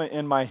moment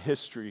in my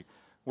history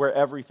where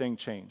everything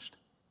changed.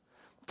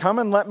 Come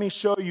and let me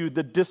show you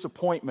the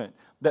disappointment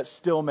that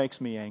still makes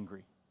me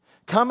angry.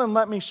 Come and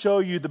let me show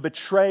you the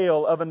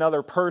betrayal of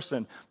another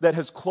person that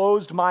has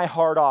closed my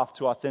heart off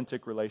to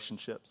authentic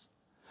relationships.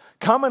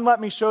 Come and let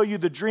me show you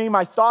the dream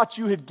I thought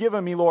you had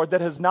given me, Lord,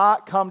 that has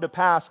not come to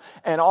pass,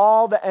 and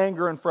all the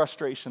anger and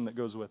frustration that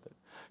goes with it.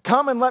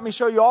 Come and let me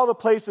show you all the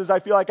places I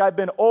feel like I've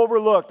been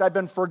overlooked, I've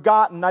been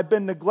forgotten, I've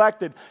been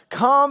neglected.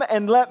 Come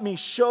and let me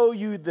show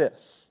you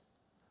this.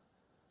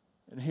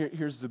 And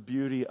here's the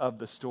beauty of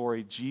the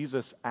story.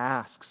 Jesus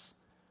asks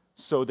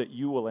so that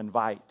you will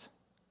invite.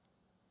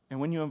 And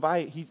when you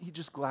invite, he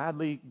just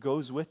gladly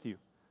goes with you.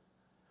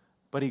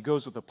 But He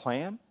goes with a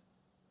plan,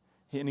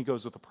 and He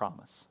goes with a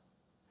promise.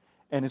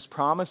 And His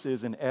promise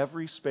is in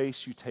every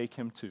space you take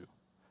Him to.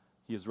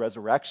 He is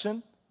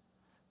resurrection,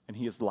 and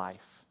He is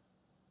life.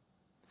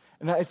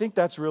 And I think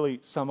that's really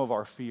some of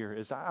our fear,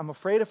 is I'm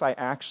afraid if I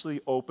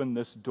actually open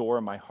this door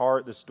in my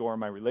heart, this door in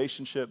my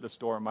relationship, this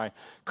door in my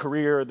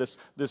career, this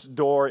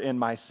door in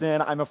my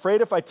sin, I'm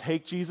afraid if I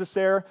take Jesus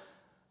there,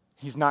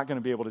 He's not going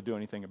to be able to do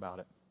anything about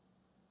it.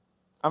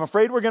 I'm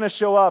afraid we're going to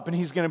show up and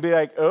He's going to be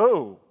like,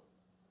 oh,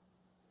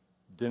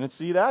 didn't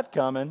see that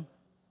coming.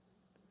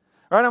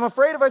 Right? I'm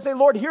afraid if I say,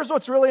 Lord, here's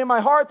what's really in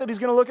my heart, that He's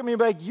going to look at me and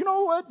be like, you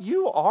know what?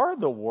 You are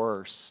the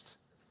worst.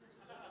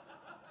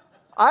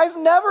 I've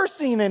never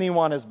seen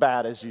anyone as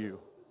bad as you.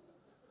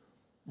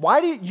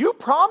 Why do you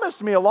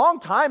promised me a long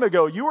time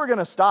ago you were going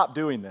to stop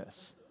doing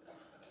this.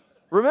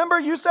 Remember,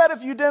 you said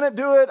if you didn't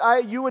do it,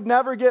 you would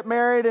never get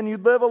married and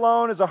you'd live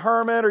alone as a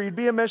hermit, or you'd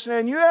be a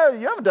missionary, and you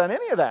haven't done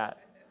any of that.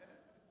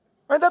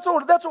 Right? That's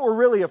what we're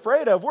really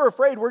afraid of. We're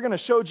afraid we're going to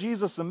show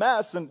Jesus a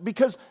mess, and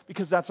because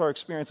that's our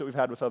experience that we've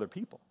had with other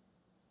people.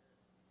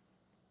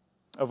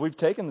 If we've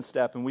taken the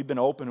step and we've been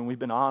open and we've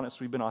been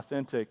honest, we've been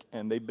authentic,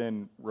 and they've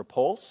been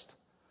repulsed,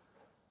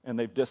 and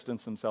they've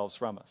distanced themselves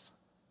from us.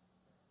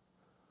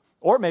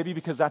 Or maybe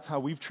because that's how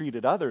we've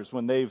treated others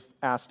when they've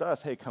asked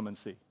us, hey, come and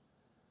see.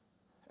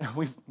 And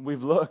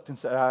we've looked and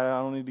said, I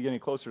don't need to get any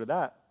closer to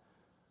that.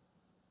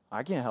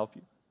 I can't help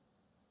you.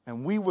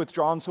 And we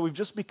withdraw, and so we've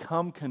just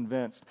become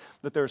convinced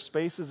that there are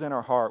spaces in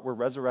our heart where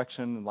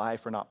resurrection and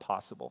life are not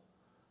possible.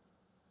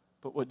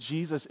 But what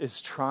Jesus is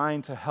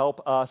trying to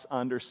help us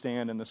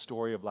understand in the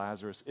story of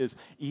Lazarus is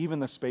even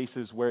the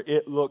spaces where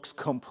it looks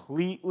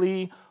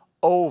completely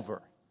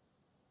over,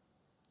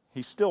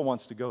 He still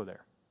wants to go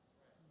there.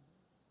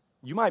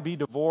 You might be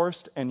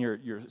divorced and your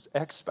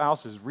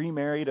ex-spouse is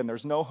remarried and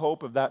there's no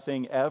hope of that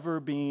thing ever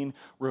being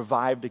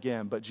revived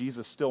again, but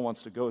Jesus still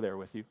wants to go there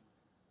with you.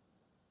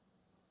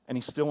 And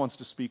He still wants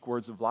to speak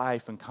words of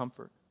life and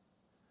comfort.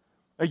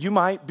 Or you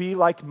might be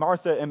like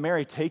Martha and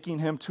Mary, taking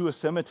Him to a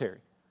cemetery.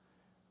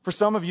 For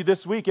some of you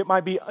this week, it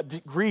might be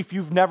grief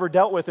you've never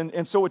dealt with.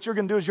 And so what you're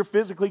going to do is you're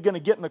physically going to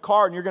get in the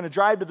car and you're going to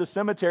drive to the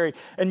cemetery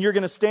and you're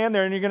going to stand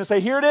there and you're going to say,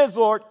 here it is,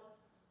 Lord.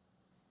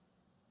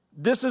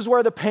 This is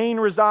where the pain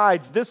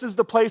resides. This is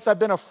the place I've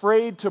been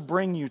afraid to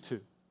bring you to.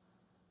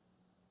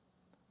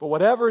 But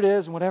whatever it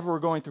is and whatever we're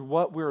going through,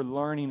 what we're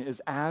learning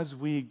is as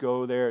we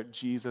go there,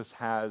 Jesus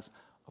has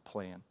a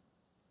plan.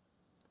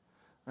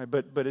 Right,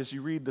 but as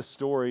you read the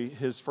story,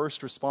 His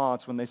first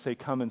response when they say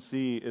come and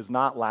see is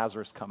not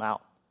Lazarus, come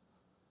out.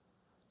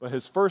 But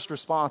His first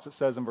response, it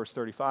says in verse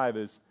 35,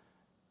 is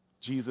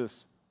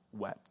Jesus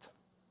wept.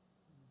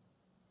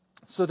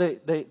 So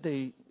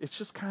it's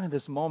just kind of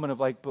this moment of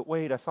like, but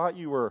wait, I thought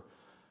you were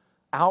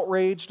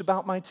outraged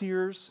about my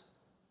tears,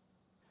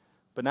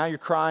 but now you're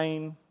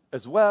crying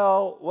as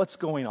well. What's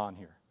going on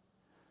here?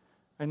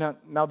 And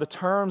now the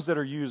terms that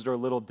are used are a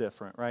little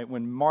different, right?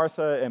 When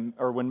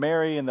when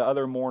Mary and the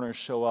other mourners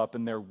show up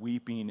and they're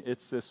weeping,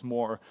 it's this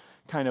more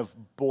kind of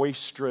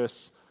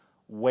boisterous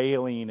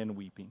wailing and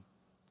weeping.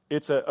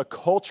 It's a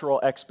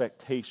cultural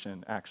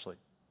expectation, actually.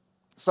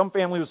 Some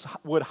families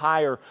would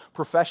hire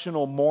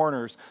professional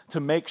mourners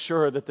to make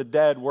sure that the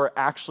dead were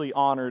actually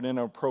honored in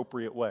an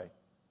appropriate way.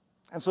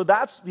 And so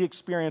that's the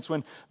experience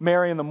when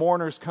Mary and the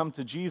mourners come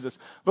to Jesus.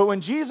 But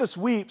when Jesus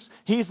weeps,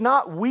 he's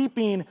not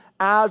weeping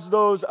as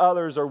those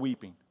others are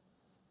weeping.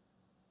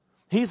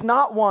 He's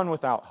not one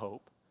without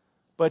hope,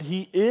 but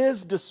he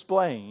is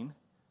displaying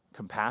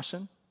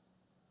compassion,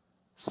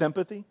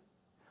 sympathy.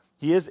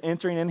 He is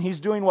entering in.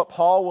 He's doing what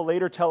Paul will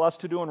later tell us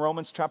to do in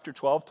Romans chapter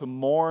 12, to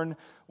mourn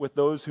with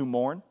those who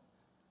mourn.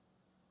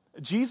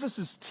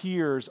 Jesus'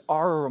 tears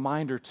are a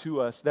reminder to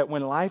us that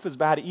when life is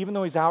bad, even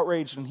though he's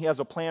outraged and he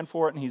has a plan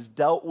for it and he's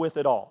dealt with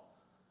it all,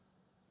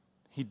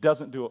 he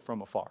doesn't do it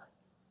from afar.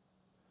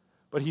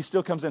 But he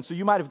still comes in. So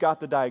you might have got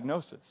the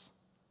diagnosis.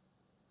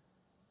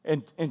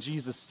 And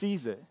Jesus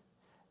sees it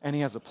and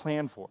he has a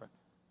plan for it.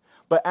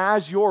 But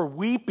as you're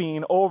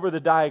weeping over the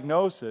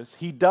diagnosis,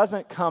 he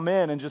doesn't come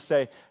in and just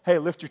say, hey,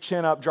 lift your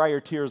chin up, dry your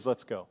tears,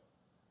 let's go.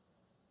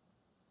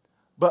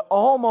 But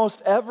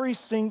almost every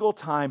single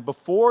time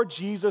before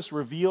Jesus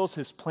reveals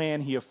his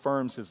plan, he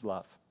affirms his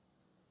love.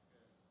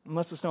 And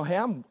lets us know, hey,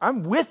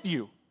 I'm with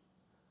you.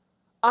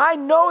 I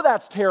know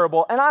that's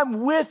terrible, and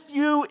I'm with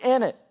you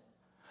in it.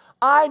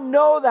 I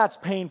know that's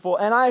painful,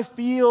 and I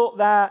feel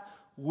that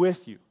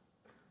with you.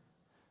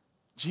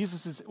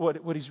 Jesus is,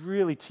 what he's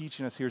really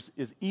teaching us here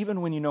is even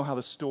when you know how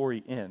the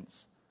story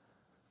ends,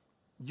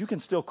 you can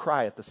still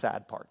cry at the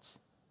sad parts.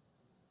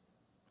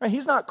 Right?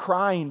 He's not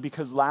crying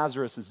because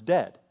Lazarus is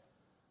dead,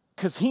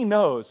 because he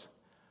knows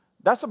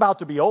that's about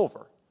to be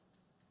over.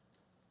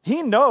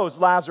 He knows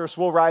Lazarus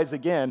will rise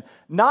again,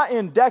 not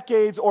in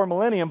decades or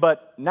millennium,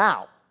 but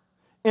now.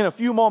 In a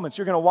few moments,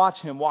 you're going to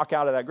watch him walk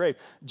out of that grave.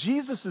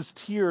 Jesus'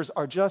 tears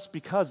are just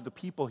because the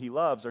people he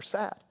loves are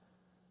sad.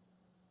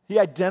 He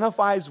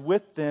identifies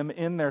with them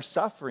in their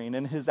suffering,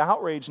 and his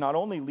outrage not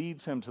only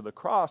leads him to the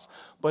cross,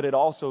 but it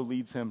also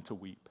leads him to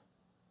weep.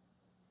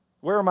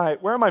 Where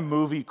are my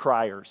movie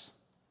criers?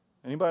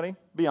 Anybody?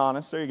 Be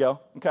honest. There you go.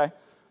 Okay.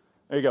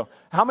 There you go.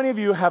 How many of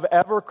you have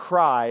ever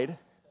cried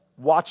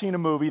watching a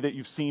movie that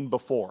you've seen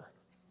before?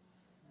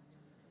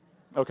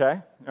 Okay.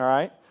 All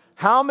right.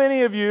 How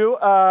many of you,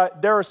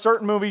 there are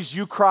certain movies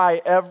you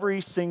cry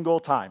every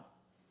single time?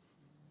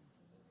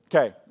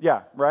 Okay,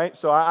 yeah, right?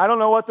 So I don't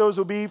know what those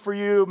will be for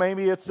you.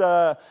 Maybe it's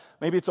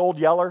Old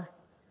Yeller.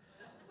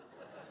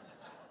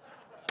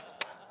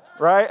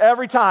 Right?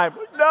 Every time.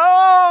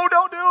 No,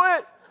 don't do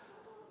it.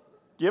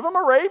 Give him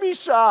a rabies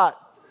shot.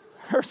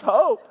 There's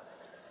hope.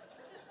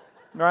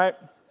 Right?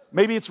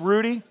 Maybe it's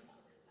Rudy.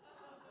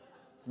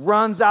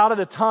 Runs out of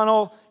the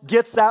tunnel,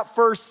 gets that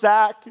first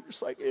sack. You're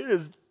just like, it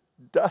is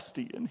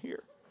dusty in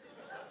here.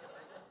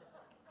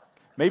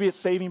 Maybe it's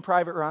Saving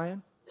Private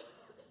Ryan.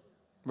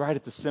 Right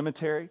at the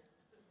cemetery,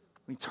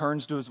 he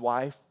turns to his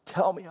wife,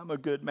 tell me I'm a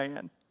good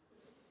man.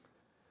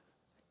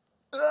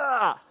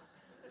 Ugh.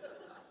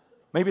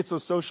 Maybe it's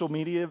those social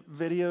media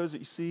videos that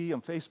you see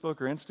on Facebook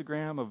or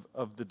Instagram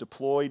of the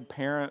deployed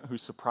parent who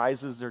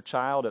surprises their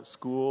child at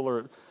school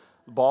or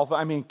ball.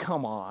 I mean,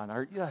 come on.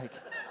 Are you like,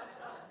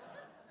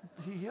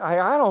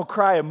 I don't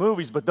cry at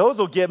movies, but those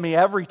will get me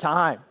every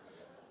time.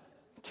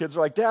 Kids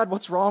are like, Dad,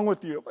 what's wrong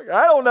with you? I'm like,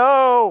 I don't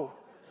know.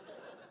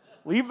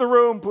 Leave the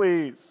room,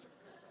 please.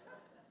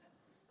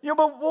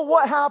 But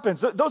what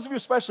happens? Those of you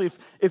especially,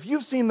 if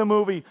you've seen the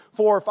movie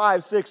 4,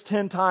 5, 6,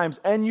 10 times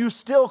and you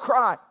still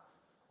cry,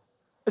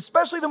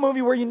 especially the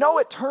movie where you know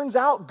it turns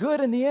out good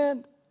in the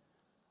end.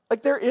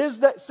 Like there is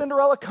that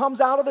Cinderella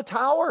comes out of the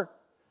tower,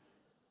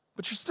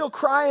 but you're still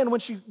crying when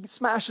she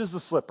smashes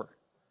the slipper.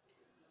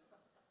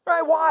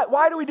 Right?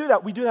 Why do we do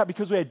that? We do that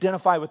because we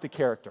identify with the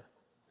character.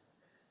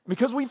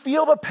 Because we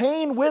feel the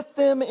pain with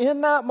them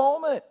in that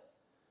moment.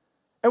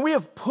 And we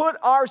have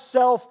put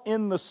ourselves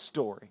in the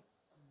story.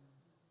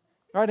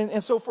 Right?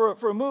 And so for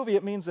a movie,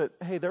 it means that,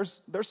 hey,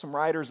 there's some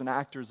writers and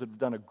actors that have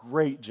done a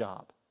great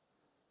job.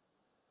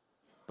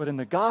 But in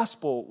the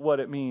gospel,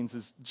 what it means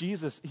is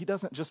Jesus, he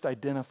doesn't just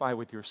identify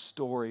with your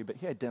story, but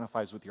he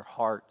identifies with your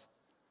heart.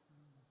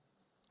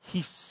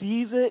 He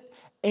sees it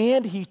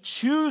and he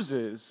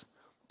chooses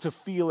to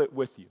feel it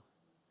with you.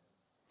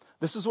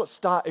 This is what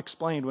Stott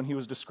explained when he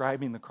was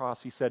describing the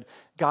cross. He said,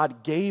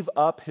 God gave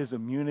up his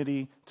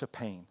immunity to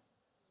pain.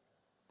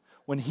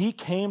 When he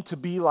came to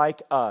be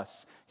like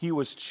us, he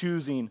was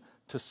choosing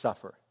to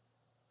suffer.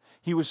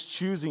 He was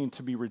choosing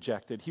to be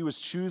rejected. He was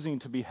choosing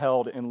to be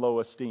held in low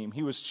esteem.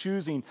 He was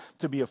choosing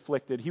to be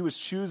afflicted. He was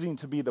choosing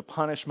to be the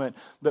punishment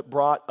that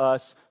brought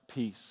us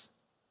peace.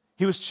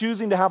 He was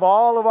choosing to have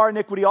all of our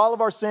iniquity, all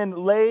of our sin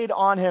laid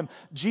on him.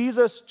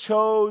 Jesus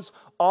chose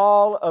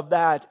all of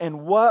that.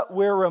 And what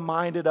we're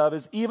reminded of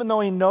is even though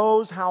He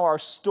knows how our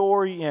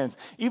story ends,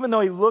 even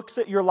though He looks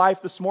at your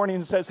life this morning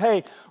and says,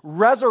 hey,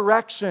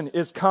 resurrection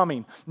is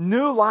coming.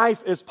 New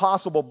life is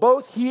possible,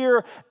 both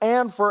here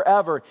and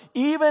forever.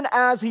 Even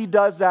as He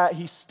does that,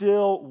 He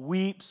still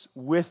weeps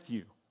with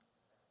you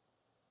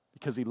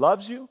because He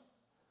loves you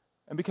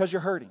and because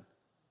you're hurting.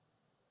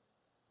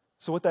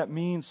 So what that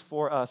means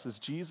for us is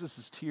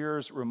Jesus'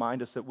 tears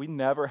remind us that we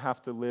never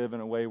have to live in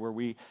a way where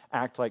we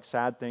act like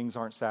sad things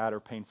aren't sad or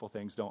painful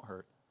things don't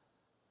hurt.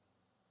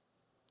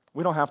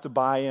 We don't have to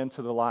buy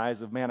into the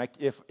lies of, man,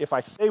 if I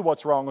say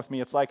what's wrong with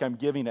me, it's like I'm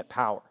giving it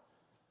power.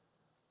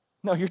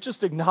 No, you're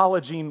just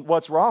acknowledging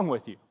what's wrong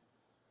with you.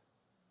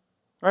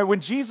 Right?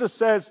 When Jesus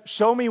says,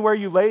 show me where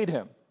you laid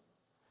him,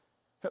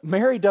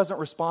 Mary doesn't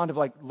respond of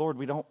like, Lord,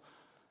 we don't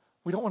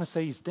want to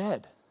say he's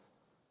dead.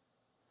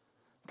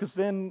 Because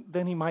then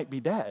he might be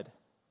dead.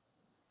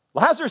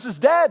 Lazarus is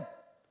dead.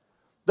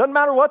 Doesn't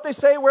matter what they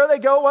say, where they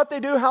go, what they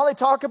do, how they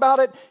talk about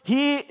it.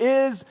 He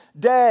is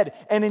dead.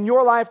 And in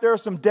your life, there are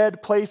some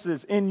dead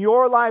places. In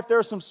your life, there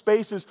are some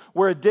spaces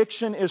where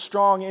addiction is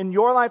strong. In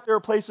your life, there are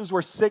places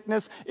where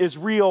sickness is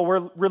real,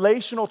 where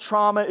relational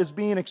trauma is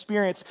being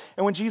experienced.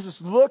 And when Jesus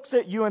looks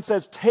at you and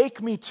says,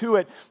 take me to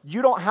it,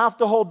 you don't have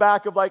to hold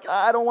back of like,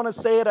 I don't want to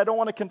say it, I don't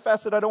want to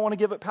confess it, I don't want to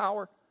give it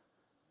power.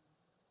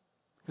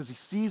 Because He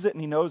sees it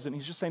and He knows it. And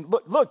He's just saying,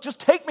 look,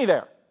 just take me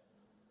there.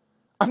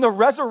 I'm the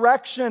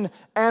resurrection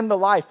and the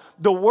life.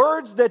 The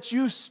words that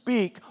you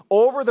speak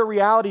over the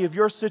reality of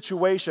your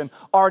situation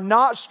are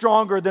not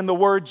stronger than the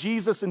word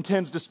Jesus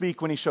intends to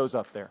speak when He shows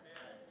up there.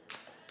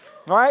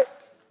 All right?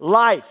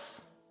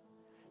 Life,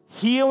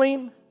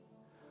 healing,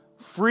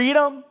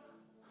 freedom,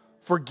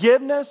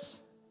 forgiveness,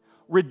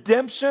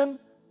 redemption,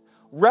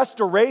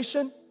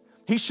 restoration.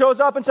 He shows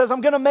up and says,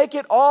 I'm going to make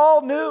it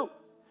all new.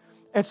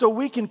 And so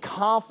we can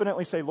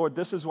confidently say, Lord,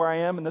 this is where I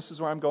am and this is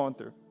where I'm going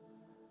through.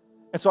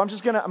 And so I'm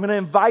going to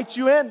invite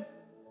you in,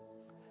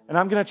 and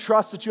I'm going to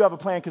trust that you have a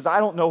plan because I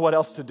don't know what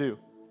else to do.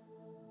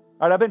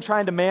 All right, I've been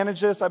trying to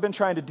manage this. I've been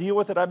trying to deal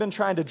with it. I've been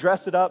trying to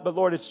dress it up, but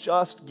Lord, it's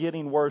just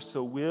getting worse.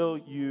 So will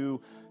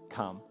you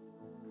come?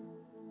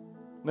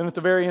 And then at the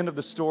very end of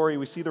the story,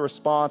 we see the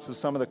response of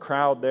some of the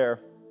crowd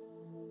there.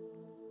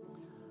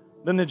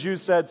 Then the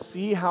Jews said,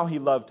 see how he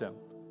loved him.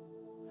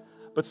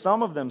 But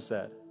some of them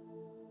said,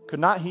 could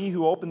not he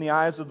who opened the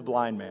eyes of the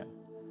blind man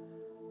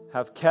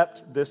have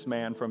kept this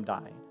man from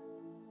dying?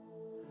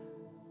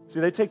 See,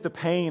 they take the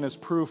pain as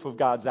proof of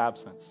God's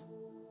absence.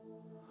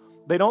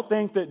 They don't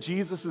think that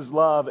Jesus'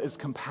 love is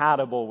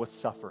compatible with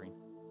suffering.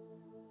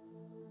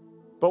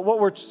 But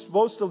what we're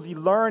supposed to be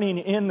learning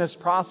in this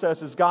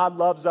process is God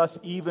loves us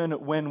even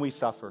when we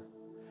suffer.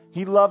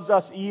 He loves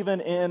us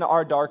even in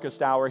our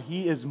darkest hour.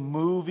 He is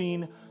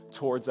moving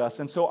towards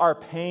us. And so our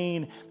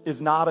pain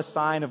is not a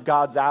sign of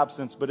God's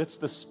absence, but it's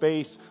the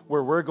space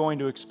where we're going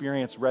to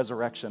experience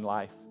resurrection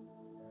life.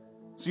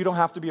 So you don't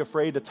have to be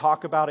afraid to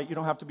talk about it. You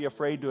don't have to be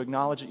afraid to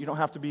acknowledge it. You don't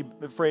have to be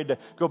afraid to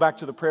go back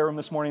to the prayer room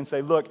this morning and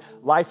say, look,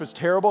 life is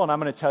terrible and I'm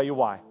going to tell you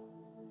why.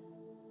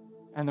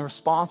 And the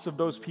response of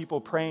those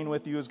people praying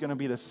with you is going to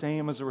be the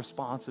same as the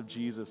response of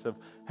Jesus of,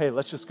 hey,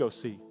 let's just go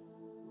see.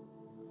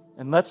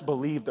 And let's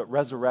believe that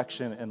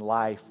resurrection and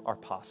life are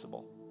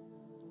possible.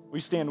 Will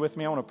you stand with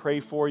me? I want to pray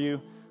for you.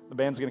 The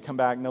band's going to come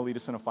back and they'll lead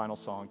us in a final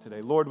song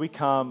today. Lord, we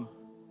come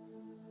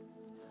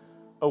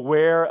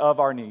aware of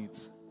our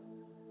needs.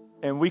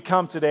 And we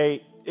come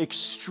today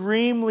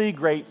extremely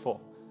grateful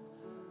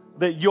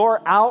that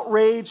your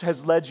outrage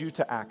has led you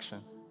to action.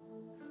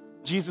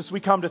 Jesus, we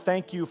come to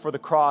thank you for the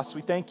cross.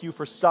 We thank you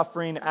for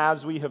suffering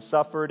as we have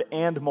suffered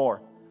and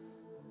more.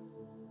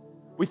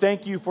 We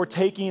thank you for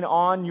taking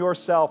on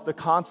yourself the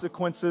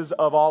consequences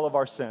of all of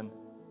our sin.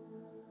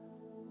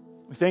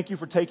 We thank you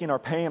for taking our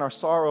pain, our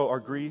sorrow, our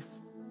grief.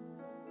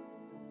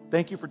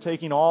 Thank you for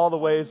taking all the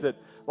ways that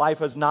life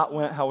has not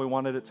went how we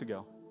wanted it to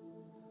go.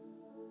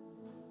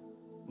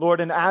 Lord,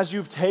 and as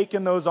you've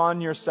taken those on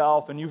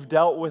yourself and you've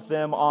dealt with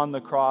them on the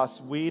cross,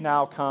 we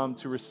now come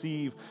to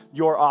receive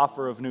your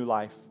offer of new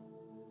life.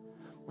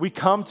 We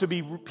come to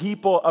be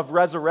people of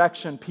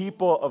resurrection,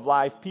 people of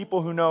life,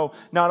 people who know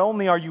not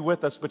only are you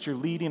with us, but you're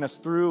leading us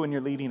through and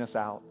you're leading us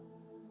out.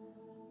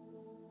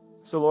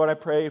 So, Lord, I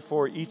pray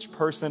for each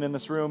person in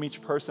this room,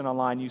 each person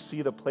online. You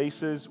see the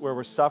places where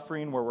we're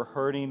suffering, where we're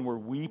hurting, we're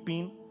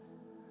weeping.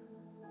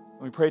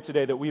 And we pray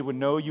today that we would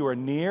know you are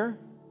near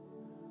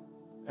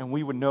and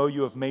we would know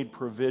you have made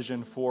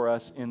provision for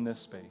us in this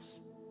space.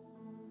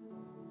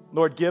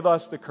 Lord, give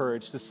us the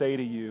courage to say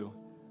to you,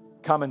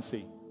 come and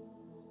see.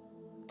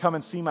 Come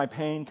and see my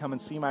pain. Come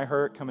and see my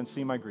hurt. Come and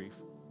see my grief.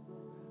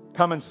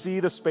 Come and see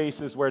the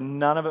spaces where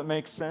none of it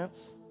makes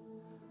sense.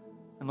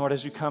 And Lord,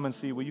 as you come and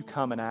see, will you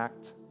come and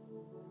act?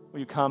 Will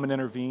you come and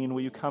intervene?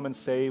 Will you come and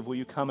save? Will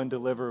you come and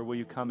deliver? Will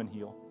you come and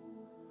heal?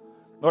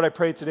 Lord, I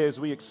pray today as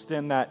we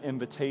extend that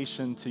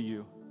invitation to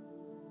you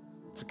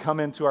to come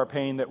into our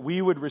pain, that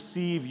we would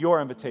receive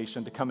your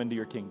invitation to come into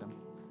your kingdom,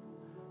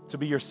 to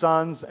be your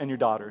sons and your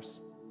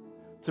daughters,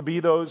 to be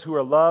those who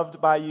are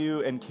loved by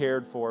you and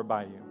cared for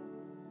by you.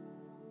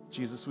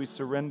 Jesus, we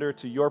surrender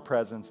to your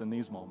presence in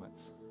these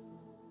moments.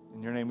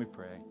 In your name we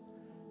pray.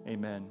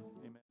 Amen.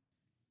 Amen.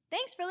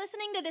 Thanks for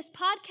listening to this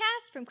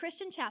podcast from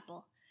Christian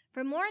Chapel.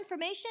 For more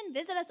information,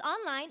 visit us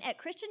online at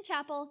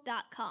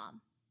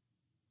christianchapel.com.